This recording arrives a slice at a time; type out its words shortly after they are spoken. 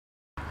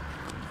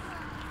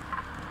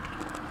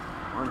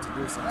want to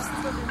do some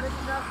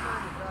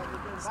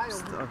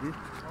stuff here.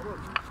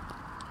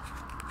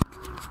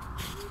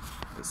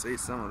 You see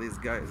some of these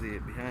guys here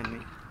behind me.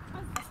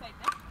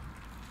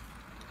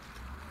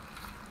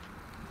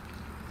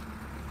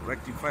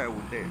 Rectifier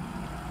wood there.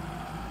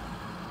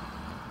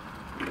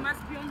 It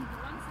must be on the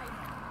one side.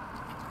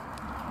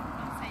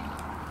 One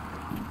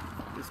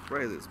side. This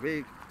price is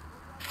big.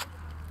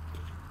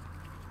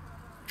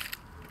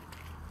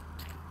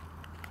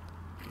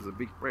 It's a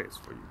big price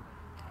for you.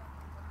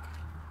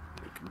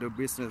 You can do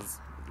business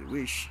if you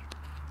wish.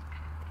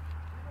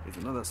 There's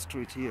another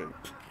street here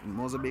in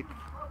Mozambique,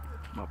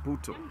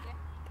 Maputo.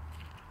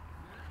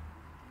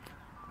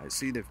 I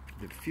see the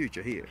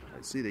future here.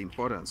 I see the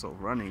importance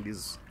of running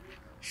these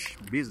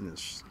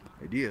business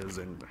ideas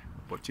and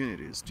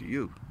opportunities to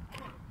you.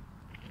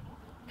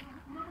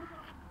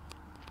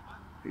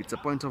 It's a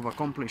point of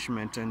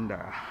accomplishment, and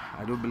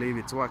I do believe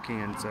it's working,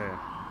 and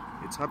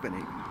it's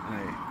happening, and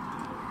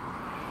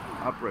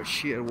I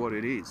appreciate what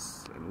it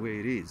is and where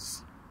it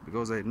is,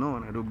 because I know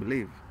and I do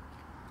believe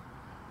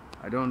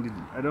I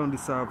don't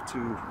deserve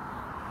to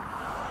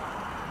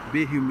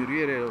be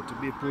humiliated or to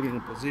be put in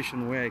a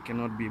position where I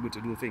cannot be able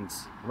to do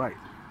things right.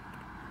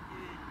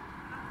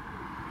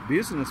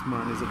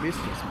 Businessman is a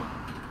businessman,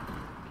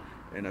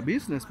 and a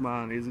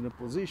businessman is in a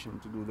position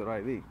to do the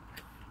right thing.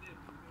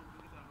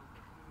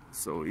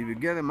 So if you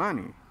get the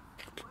money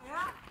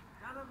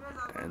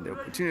and the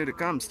opportunity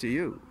comes to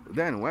you,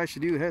 then why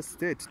should you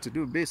hesitate to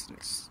do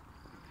business?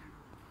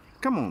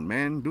 Come on,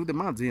 man, do the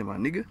maths here, my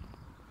nigga.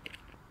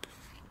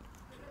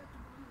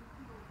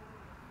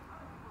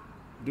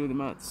 Do the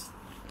maths.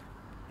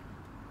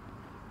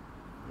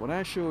 When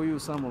I show you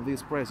some of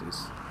these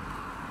prices,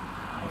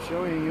 I'm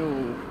showing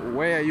you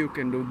where you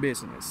can do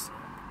business.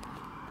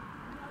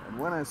 And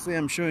when I say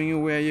I'm showing you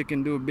where you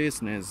can do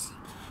business,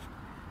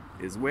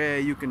 is where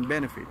you can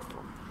benefit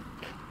from.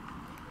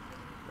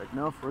 Like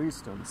now, for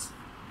instance,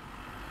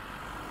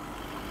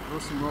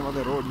 crossing over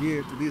the road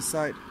here to this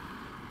side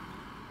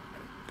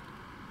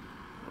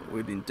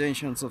with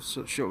intentions of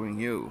showing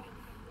you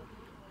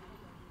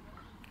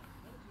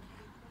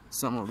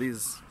some of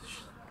these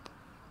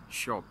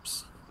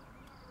shops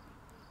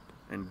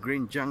and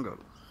green jungle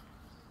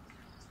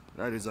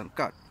that is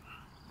uncut.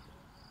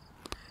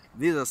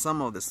 These are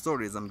some of the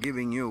stories I'm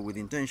giving you with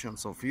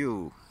intentions of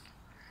you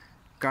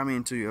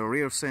coming to your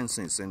real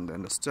senses and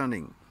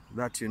understanding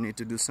that you need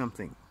to do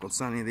something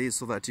concerning this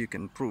so that you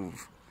can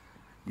prove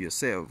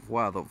yourself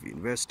worth of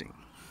investing.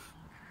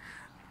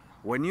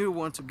 When you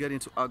want to get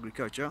into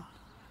agriculture,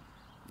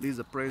 this is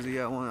a place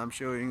here I'm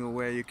showing you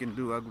where you can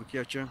do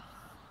agriculture.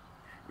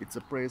 It's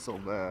a place of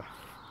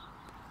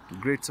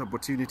great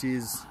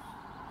opportunities.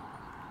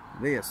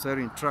 They are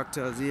selling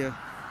tractors here,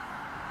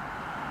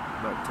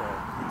 but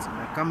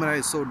my camera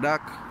is so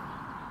dark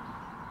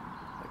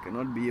I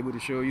cannot be able to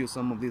show you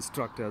some of these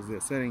tractors they're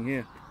selling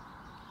here,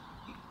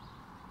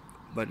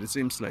 but it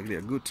seems like they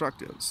are good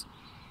tractors.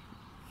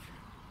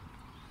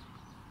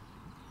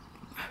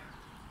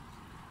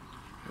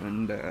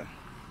 And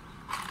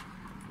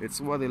it's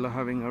worth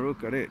having a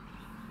look at it,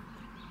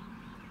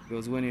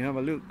 because when you have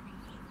a look,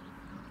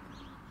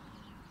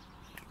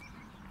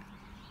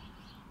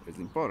 it's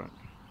important.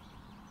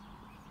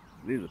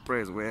 This is a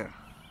place where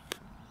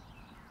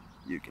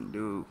you can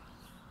do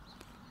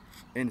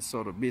any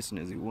sort of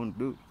business you want to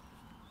do.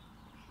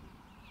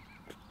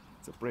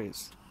 It's a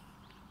place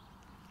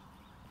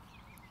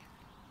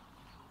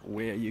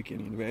where you can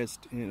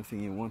invest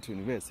anything you want to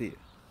invest here.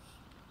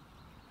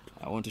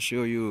 I want to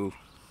show you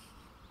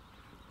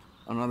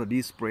another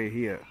display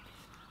here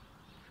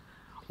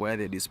where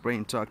they're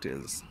displaying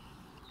tractors,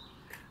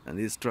 and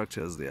these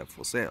tractors, they are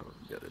for sale.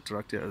 They're the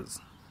tractors.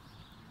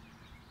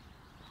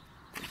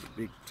 There's a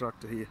big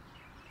tractor here.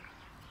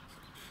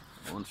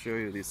 I want to show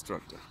you this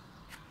tractor.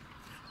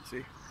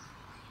 See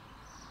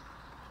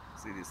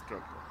this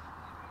tractor.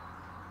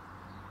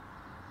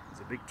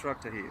 There's a big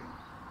tractor here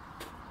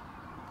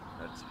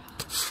that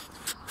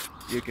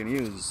you can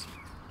use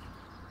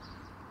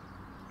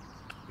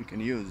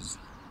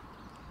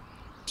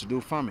to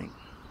do farming.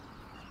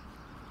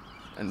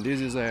 And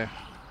this is a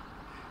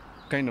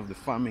kind of the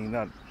farming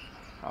that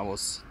I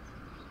was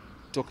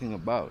talking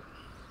about.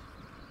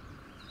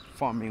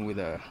 Farming with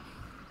a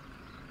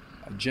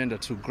agenda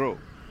to grow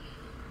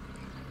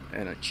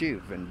and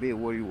achieve and be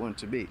where you want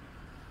to be.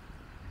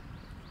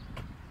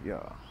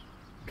 Yeah.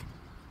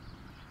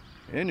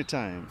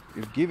 Anytime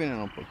you're given an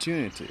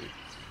opportunity,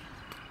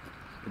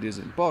 it is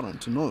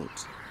important to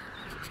note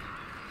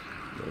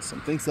there are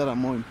some things that are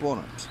more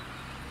important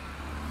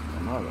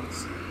than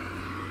others.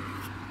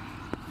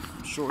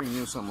 I'm showing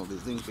you some of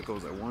these things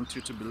because I want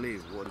you to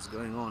believe what is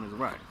going on is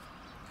right.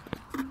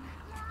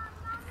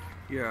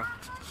 Yeah.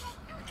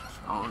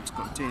 I want to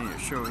continue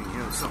showing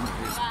you some of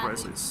these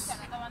prices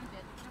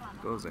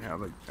because I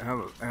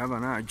have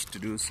an urge to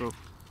do so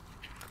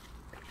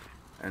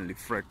and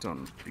reflect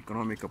on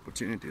economic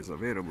opportunities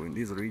available in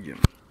this region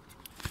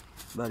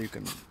that you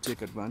can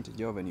take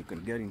advantage of, and you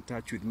can get in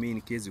touch with me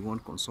in case you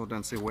want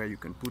consultancy where you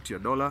can put your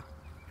dollar.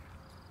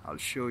 I'll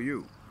show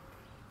you.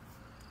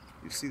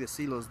 You see the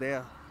silos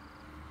there?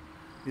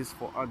 This is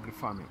for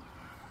agri-farming.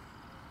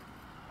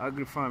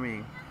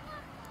 Agri-farming.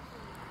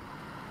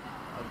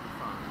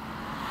 Agri-farming.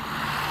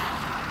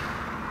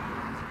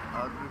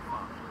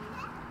 Agri-farming.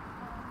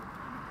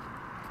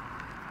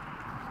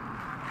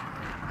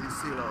 These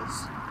silos,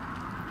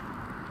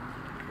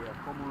 they are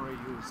commonly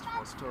used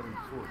for storing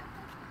food.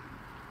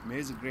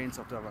 Maize grains,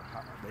 after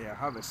they are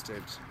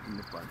harvested in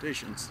the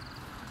plantations,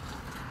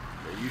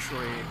 they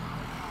usually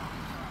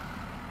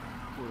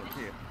put it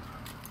here.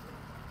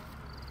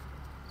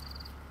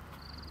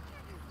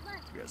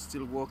 We are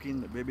still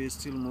walking, the baby is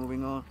still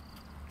moving on.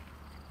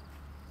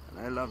 And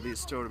I love this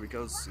story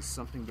because it's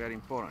something very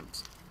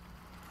important.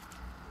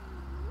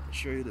 I'll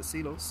show you the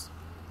silos,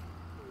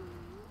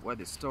 where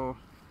they store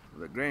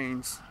the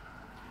grains.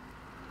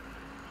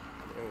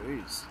 There it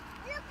is.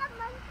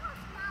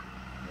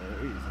 There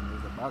it is, and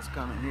there's a bus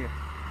coming here.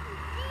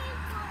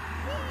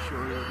 I'll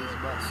show you this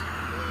bus.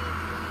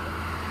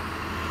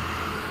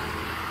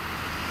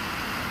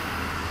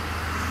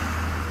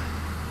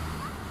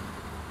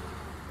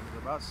 There's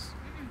the bus.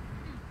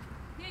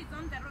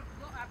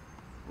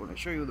 When I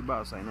show you the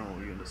bus, I know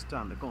you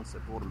understand the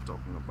concept, what I'm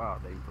talking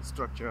about, the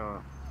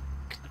infrastructure,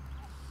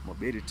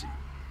 mobility,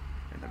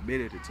 and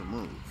ability to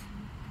move.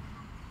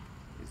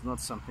 It's not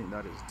something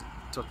that is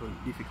totally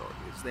difficult,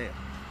 it's there.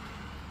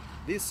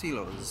 These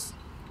silos,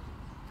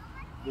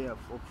 they are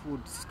for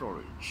food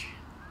storage.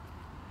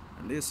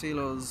 And these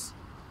silos,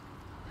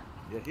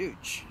 they're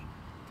huge.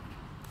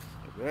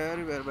 They're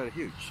very, very, very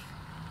huge.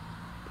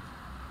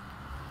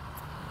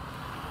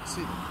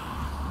 See them?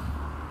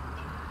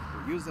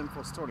 We use them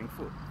for storing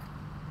food.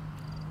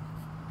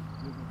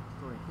 Use them for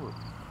storing food.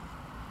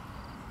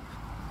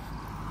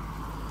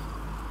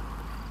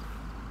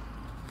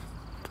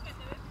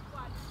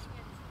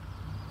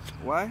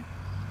 Why?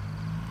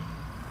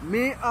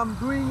 Me, I'm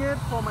doing it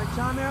for my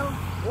channel.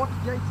 What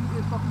JT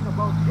is talking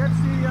about, get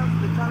serious,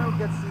 the channel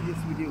gets serious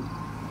with you.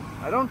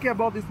 I don't care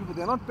about these people,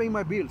 they're not paying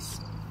my bills.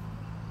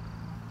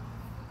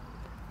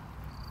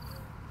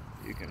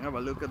 You can have a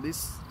look at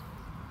this.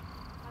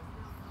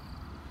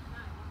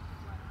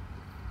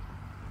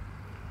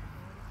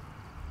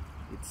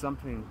 It's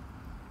something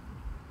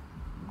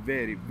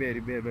very, very,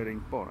 very, very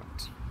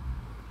important.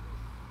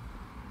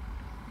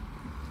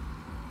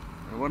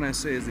 And when I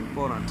say it's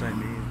important, I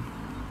mean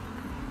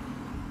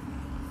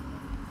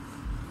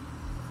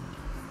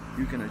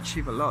you can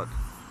achieve a lot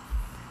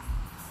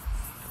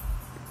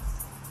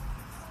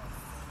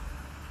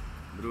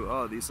through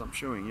all this I'm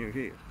showing you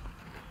here.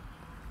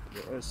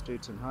 The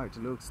estate and how it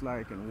looks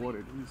like and what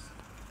it is.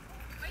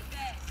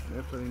 And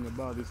everything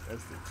about this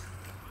estate.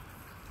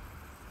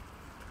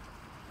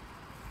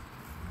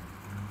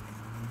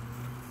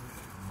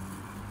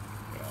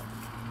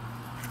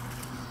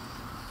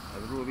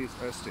 Through this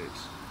estate,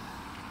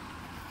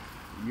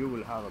 you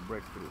will have a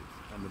breakthrough,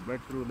 and the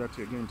breakthrough that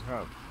you're going to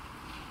have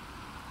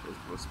is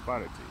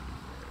prosperity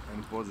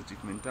and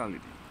positive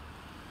mentality.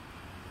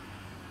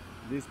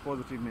 This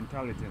positive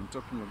mentality I'm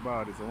talking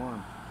about is the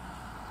one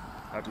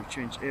that will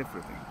change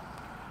everything.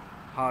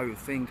 How you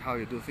think, how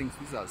you do things.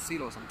 These are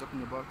silos I'm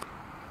talking about.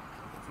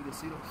 See the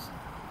silos?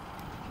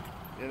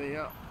 There they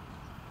are.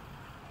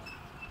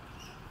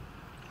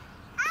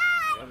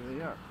 There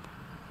they are.